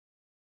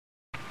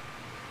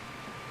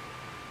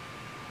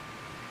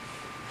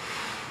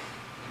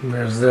And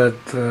there's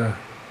that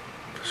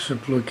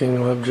ship-looking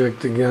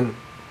object again.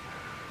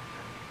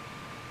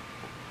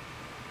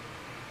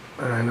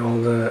 And all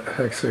the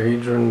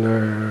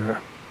hexahedron,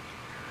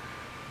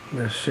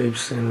 the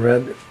shapes in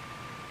red,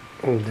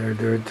 and they're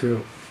there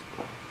too.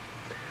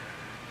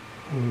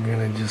 I'm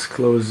gonna just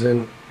close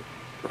in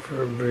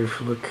for a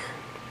brief look.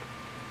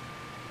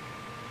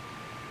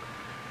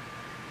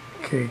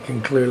 Okay, you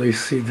can clearly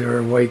see there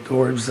are white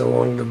orbs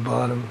along the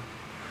bottom.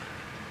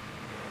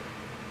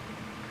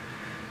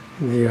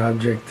 The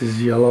object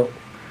is yellow,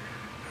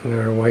 and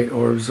there are white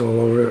orbs all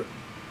over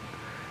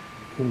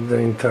the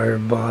entire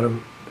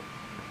bottom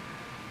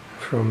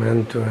from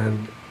end to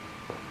end.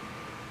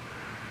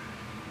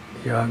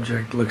 The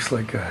object looks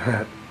like a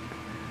hat.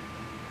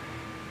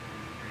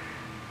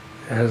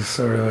 It has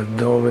sort of a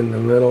dome in the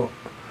middle,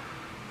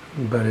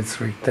 but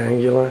it's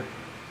rectangular,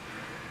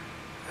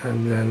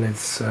 and then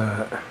it's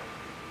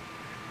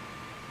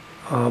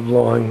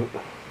oblong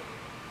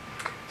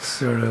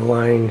sort of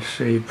line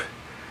shape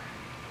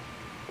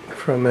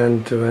from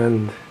end to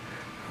end,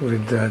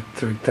 with that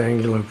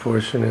rectangular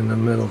portion in the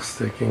middle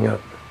sticking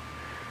up.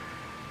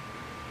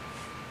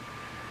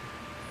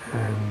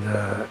 And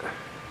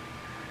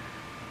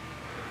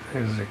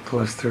there's a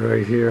cluster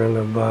right here on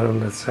the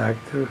bottom that's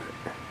active.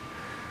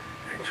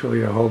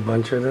 Actually, a whole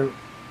bunch of them.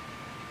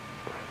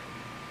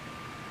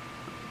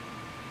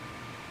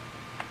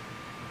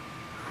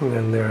 And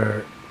then there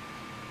are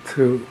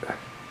two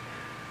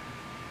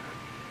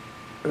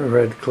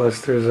red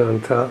clusters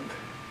on top,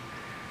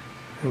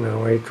 and a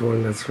white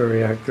one that's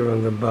very active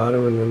on the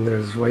bottom, and then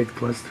there's white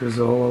clusters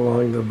all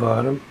along the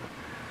bottom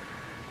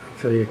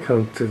until you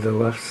come to the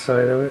left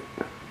side of it,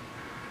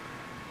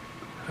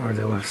 or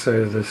the left side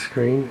of the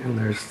screen, and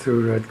there's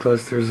two red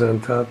clusters on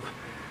top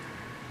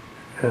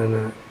and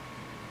a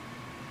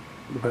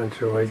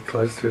bunch of white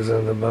clusters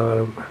on the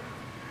bottom,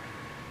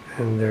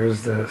 and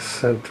there's the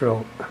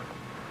central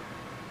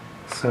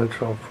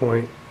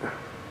point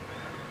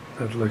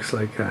that looks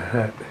like a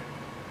hat.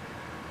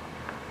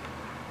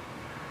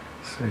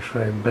 So if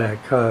I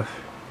back off,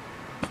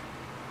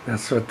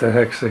 that's what the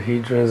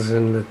hexahedrons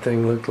in the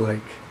thing look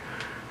like.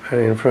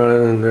 Right in front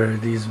of them there are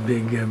these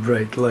big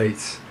bright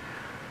lights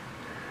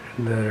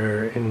that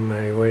are in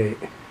my way.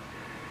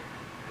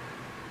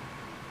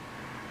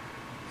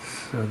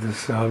 So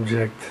this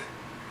object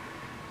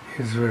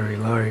is very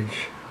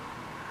large.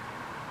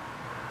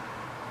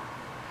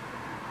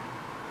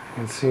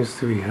 It seems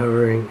to be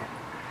hovering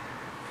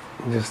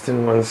just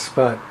in one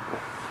spot.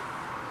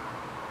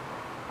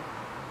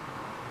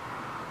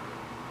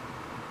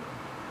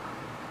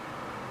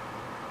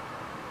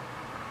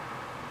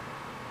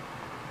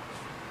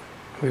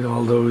 With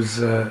all those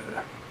red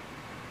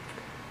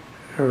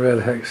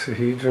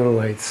hexahedron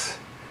lights,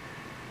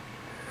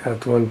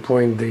 at one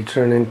point they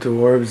turn into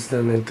orbs,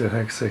 then into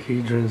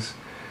hexahedrons.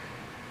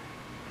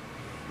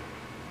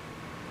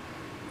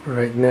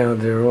 Right now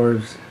they're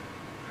orbs.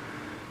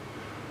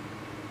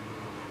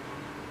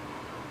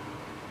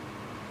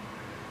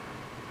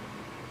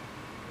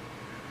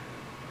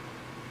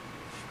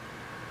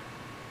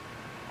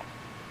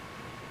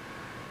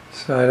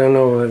 So I don't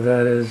know what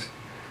that is.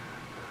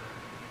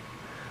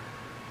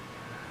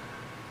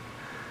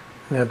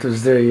 That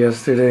was there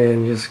yesterday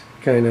and just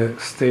kind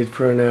of stayed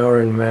for an hour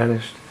and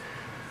vanished,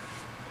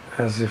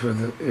 as if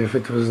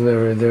it was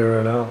never there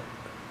at all.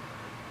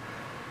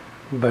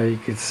 But you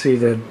could see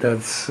that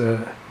that's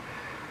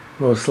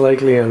most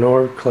likely an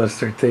orb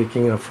cluster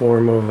taking a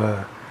form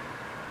of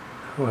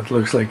what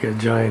looks like a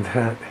giant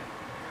hat.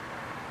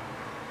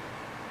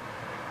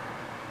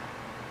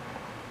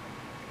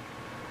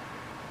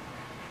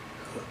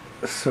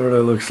 Sort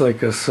of looks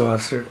like a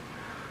saucer.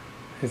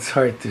 It's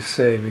hard to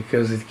say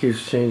because it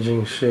keeps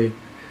changing shape.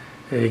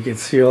 You can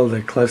see all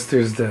the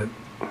clusters that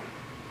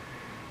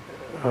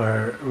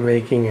are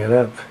making it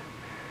up.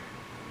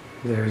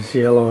 There's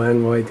yellow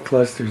and white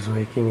clusters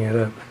making it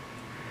up.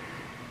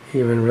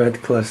 Even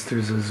red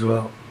clusters as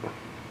well.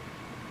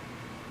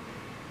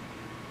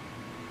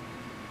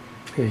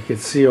 You can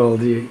see all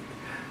the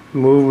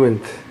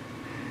movement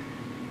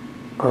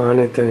on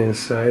it and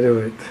inside of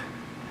it.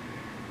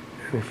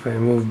 And if I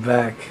move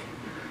back,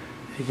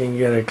 you can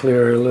get a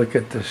clearer look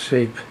at the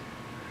shape.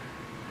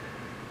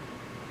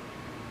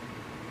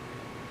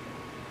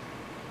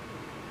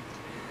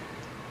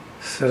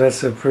 So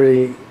that's a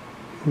pretty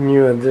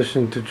new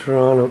addition to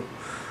Toronto.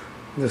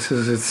 This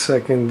is its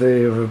second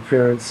day of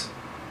appearance,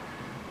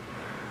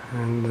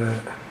 and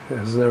it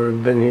has never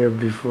been here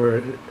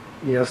before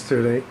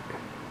yesterday.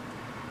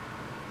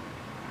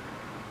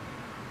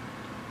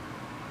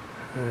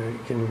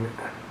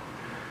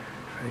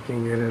 If I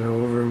can get it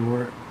over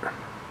more,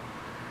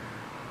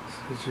 so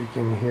that you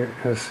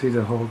can see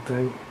the whole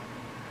thing.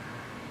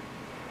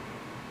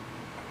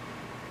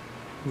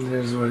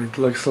 There's what it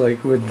looks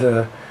like with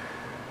the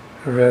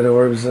red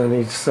orbs on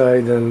each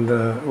side and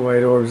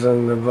white orbs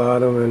on the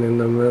bottom and in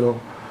the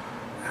middle,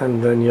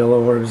 and then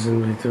yellow orbs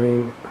in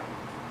between.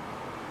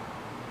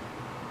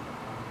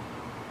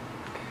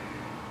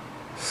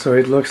 So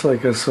it looks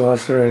like a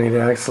saucer and it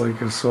acts like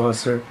a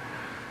saucer,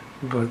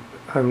 but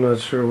I'm not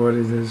sure what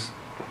it is.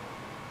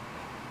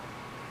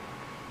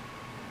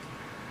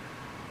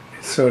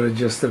 It sort of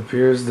just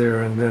appears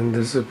there and then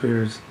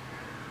disappears.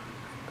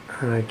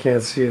 And I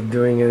can't see it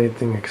doing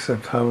anything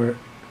except hover.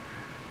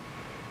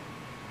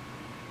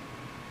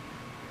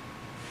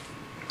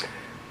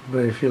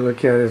 But if you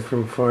look at it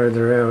from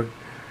farther out,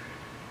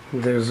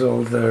 there's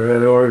all the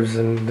red orbs,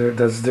 and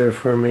that's their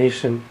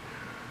formation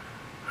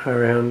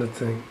around the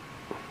thing.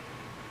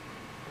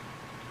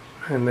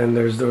 And then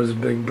there's those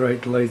big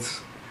bright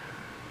lights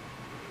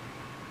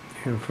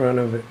in front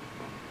of it.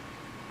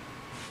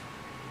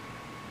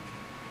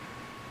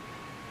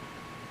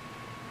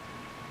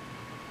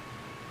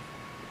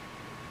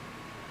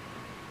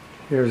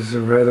 Here's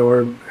a red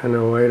orb and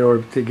a white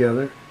orb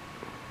together.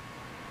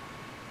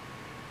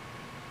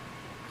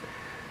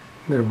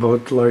 They're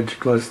both large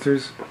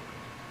clusters.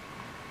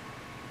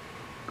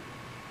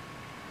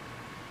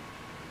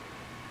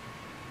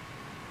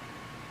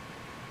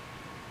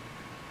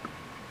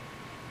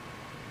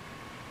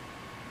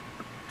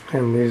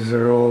 And these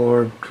are all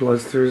orb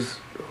clusters.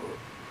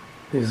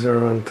 These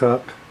are on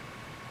top.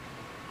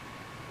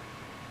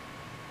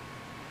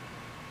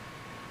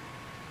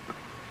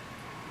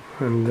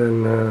 And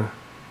then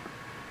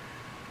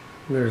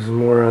there's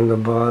more on the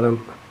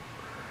bottom.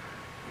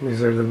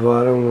 These are the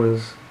bottom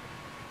ones.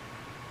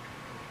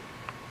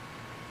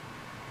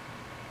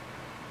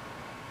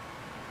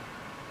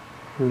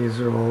 And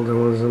these are all the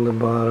ones on the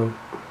bottom.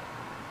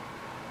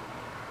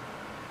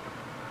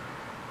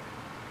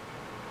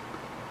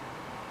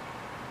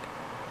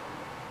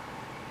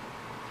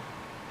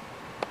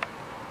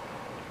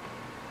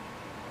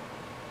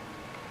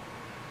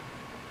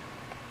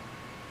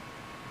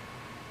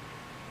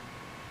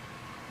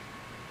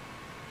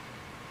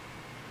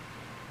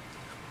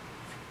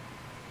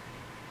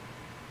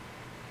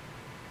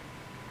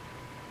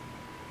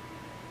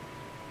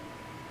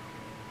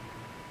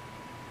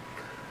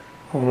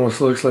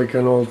 Almost looks like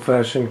an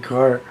old-fashioned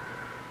car,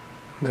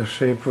 the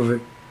shape of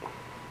it.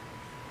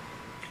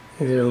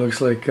 It either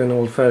looks like an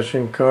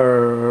old-fashioned car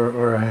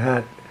or a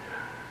hat.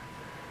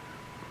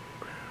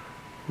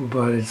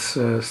 But it's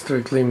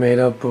strictly made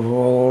up of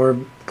all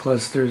orb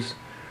clusters.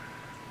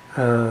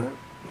 The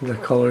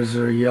colors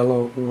are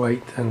yellow,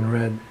 white, and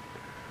red.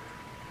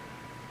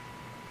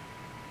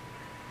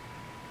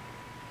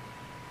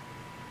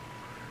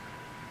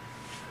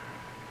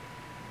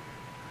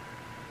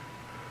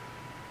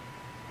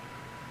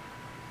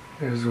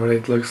 Here's what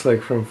it looks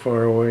like from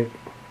far away.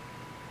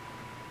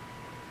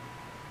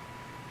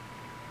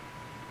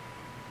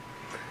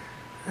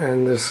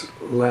 And this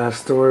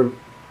last orb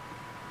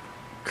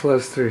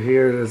cluster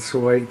here that's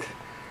white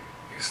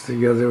is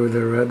together with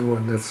the red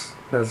one.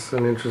 That's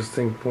an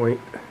interesting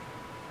point.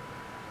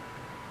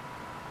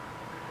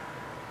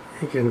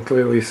 You can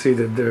clearly see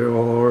that they're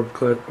all orb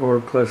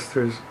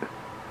clusters.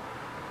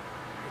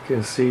 You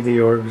can see the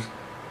orbs.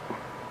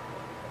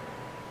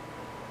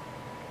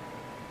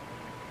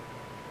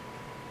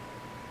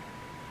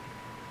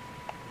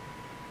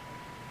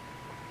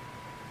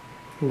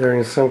 They're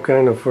in some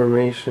kind of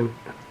formation.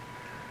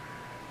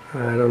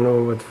 I don't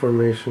know what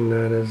formation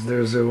that is.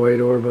 There's a white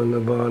orb on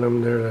the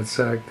bottom there that's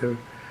active.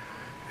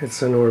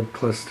 It's an orb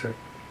cluster.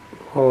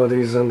 All of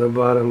these on the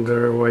bottom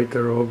there are white,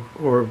 they're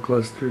orb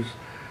clusters.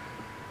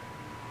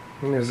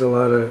 And there's a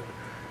lot of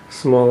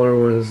smaller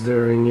ones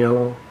there in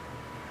yellow.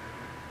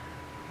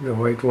 The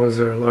white ones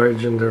are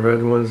large and the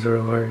red ones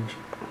are large.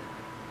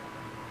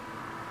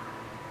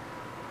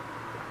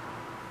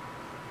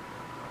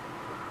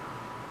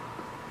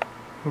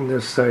 And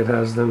this side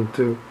has them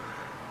too.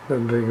 The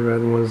big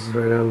red ones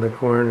right on the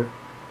corner.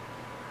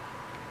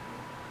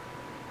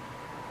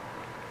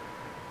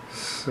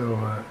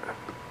 So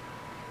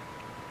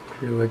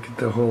if you look at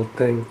the whole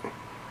thing,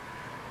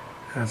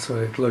 that's what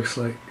it looks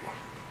like.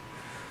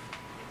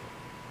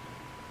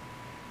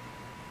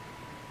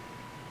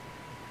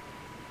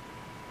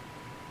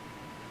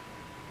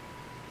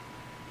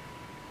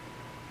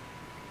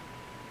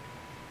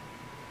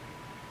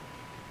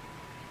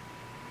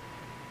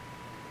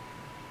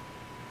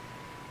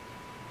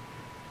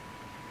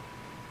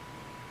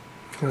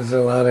 There's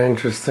a lot of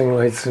interesting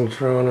lights in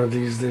Toronto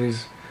these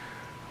days,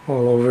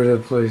 all over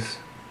the place.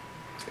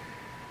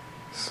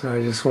 So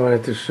I just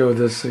wanted to show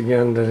this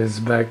again, that it's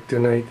back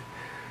tonight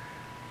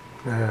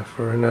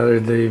for another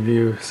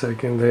debut,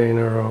 second day in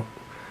a row.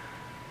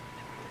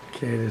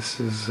 Okay, this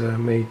is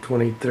May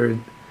 23rd,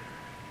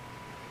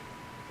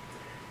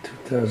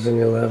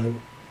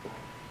 2011.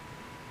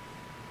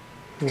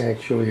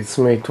 Actually, it's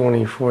May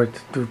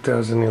 24th,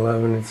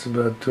 2011. It's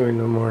about 2 in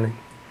the morning.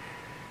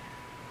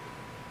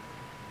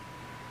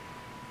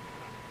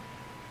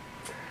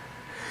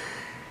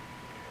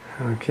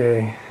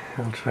 Okay,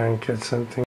 I'll try and catch something.